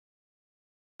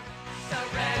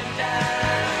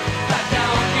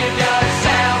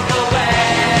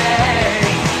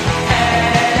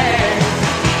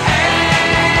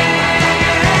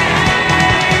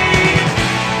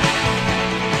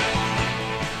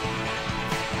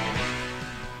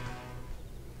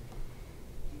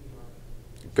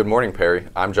Good morning, Perry.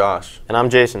 I'm Josh. And I'm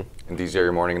Jason. And these are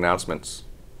your morning announcements.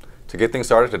 To get things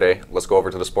started today, let's go over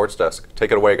to the sports desk.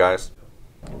 Take it away, guys.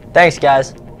 Thanks,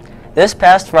 guys. This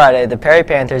past Friday, the Perry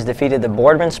Panthers defeated the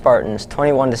Boardman Spartans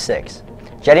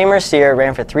 21-6. Jetty Mercier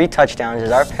ran for 3 touchdowns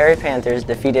as our Perry Panthers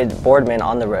defeated Boardman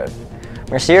on the road.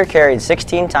 Mercier carried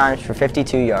 16 times for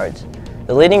 52 yards.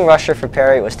 The leading rusher for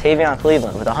Perry was Tavion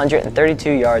Cleveland with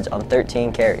 132 yards on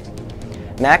 13 carries.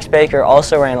 Max Baker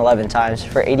also ran 11 times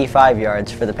for 85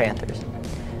 yards for the Panthers.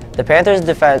 The Panthers'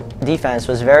 defense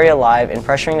was very alive in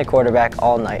pressuring the quarterback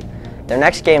all night. Their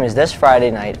next game is this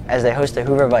Friday night as they host the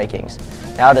Hoover Vikings.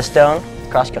 Now to Stone,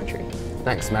 cross country.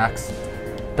 Thanks, Max.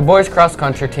 The boys cross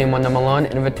country team won the Malone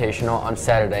Invitational on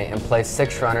Saturday and placed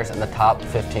 6 runners in the top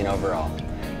 15 overall.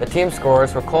 The team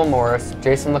scorers were Cole Morris,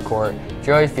 Jason LaCourte,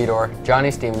 Joey Fedor, Johnny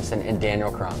Stevenson, and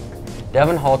Daniel Cronk.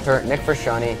 Devin Holter, Nick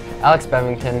Freshoni, Alex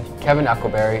Bevington, Kevin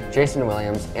Eccleberry, Jason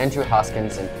Williams, Andrew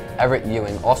Hoskins, and Everett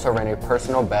Ewing also ran a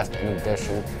personal best in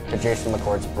addition to Jason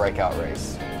LaCourte's breakout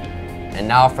race. And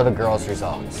now for the girls'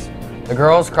 results. The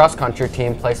girls' cross-country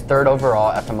team placed 3rd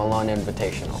overall at the Malone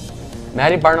Invitational.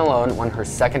 Maddie Barnalone won her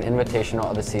 2nd Invitational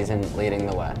of the season, leading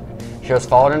the way. She was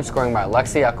followed in scoring by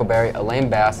Lexi Eccleberry, Elaine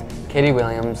Bass, Katie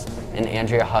Williams, and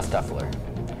Andrea Husteffler.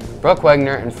 Brooke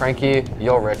Wagner and Frankie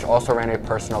Ulrich also ran a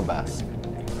personal best.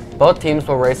 Both teams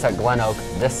will race at Glen Oak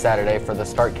this Saturday for the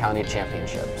Stark County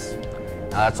Championships.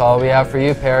 Now that's all we have for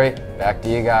you, Perry. Back to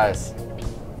you guys.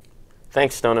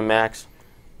 Thanks, Stone and Max.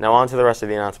 Now on to the rest of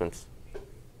the announcements.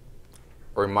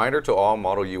 A reminder to all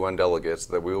Model UN delegates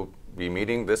that we will be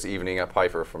meeting this evening at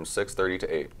Pfeiffer from 6:30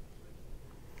 to 8.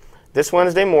 This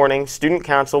Wednesday morning, Student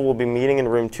Council will be meeting in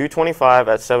room 225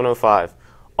 at 7:05.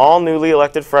 All newly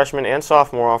elected freshmen and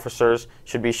sophomore officers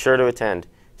should be sure to attend.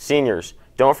 Seniors,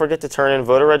 don't forget to turn in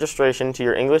voter registration to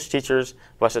your English teachers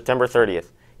by September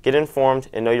 30th. Get informed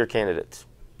and know your candidates.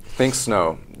 Think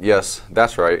snow. Yes,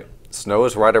 that's right. Snow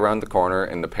is right around the corner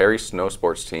and the Perry Snow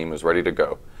Sports team is ready to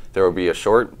go. There will be a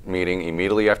short meeting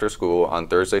immediately after school on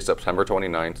Thursday, September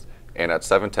 29th and at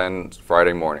 7:10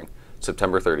 Friday morning,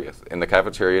 September 30th, in the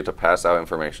cafeteria to pass out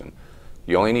information.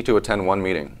 You only need to attend one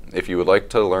meeting. If you would like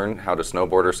to learn how to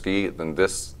snowboard or ski, then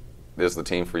this is the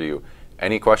team for you.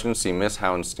 Any questions, see Miss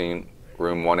Howenstine,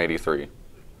 room 183.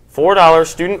 $4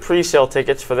 student pre-sale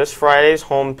tickets for this Friday's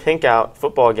home Pink Out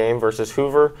football game versus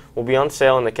Hoover will be on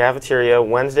sale in the cafeteria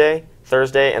Wednesday,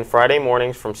 Thursday, and Friday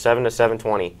mornings from 7 to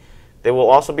 7:20. They will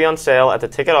also be on sale at the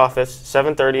ticket office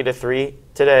 7:30 to 3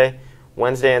 today,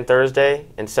 Wednesday and Thursday,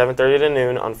 and 7:30 to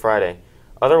noon on Friday.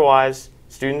 Otherwise,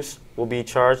 students will be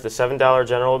charged the $7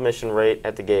 general admission rate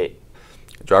at the gate.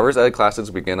 Driver's ed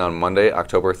classes begin on Monday,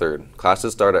 October 3rd.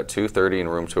 Classes start at 2:30 in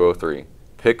room 203.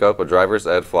 Pick up a driver's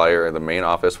ed flyer in the main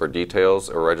office for details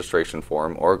or registration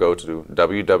form, or go to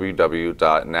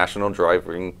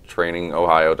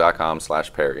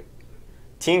www.nationaldrivingtrainingohio.com/Perry.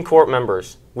 Teen Court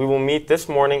members, we will meet this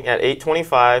morning at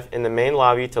 8:25 in the main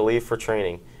lobby to leave for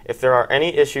training. If there are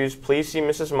any issues, please see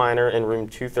Mrs. Miner in room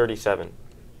 237.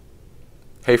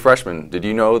 Hey freshmen, did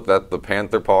you know that the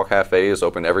Panther Paw Cafe is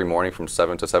open every morning from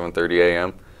 7 to 7:30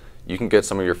 a.m.? You can get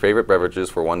some of your favorite beverages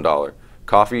for $1.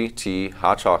 Coffee, tea,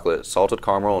 hot chocolate, salted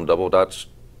caramel and double Dutch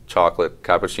chocolate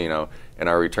cappuccino, and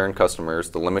our return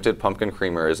customers, the limited pumpkin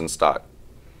creamer is in stock.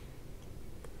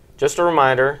 Just a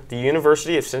reminder, the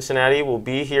University of Cincinnati will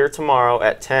be here tomorrow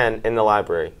at 10 in the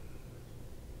library.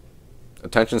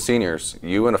 Attention seniors,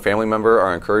 you and a family member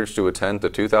are encouraged to attend the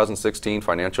 2016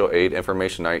 Financial Aid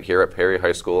Information Night here at Perry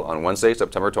High School on Wednesday,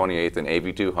 September 28th in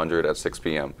AV 200 at 6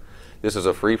 p.m. This is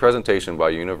a free presentation by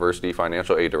University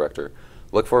Financial Aid Director.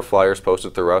 Look for flyers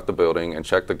posted throughout the building and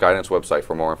check the guidance website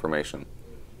for more information.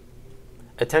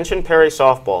 Attention Perry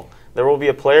softball. There will be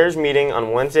a players meeting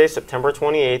on Wednesday, September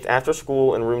 28th after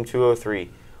school in room 203.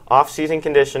 Off-season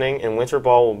conditioning and winter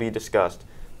ball will be discussed.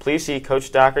 Please see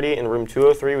Coach Doherty in room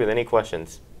 203 with any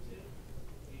questions.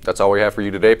 That's all we have for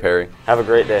you today, Perry. Have a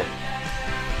great day.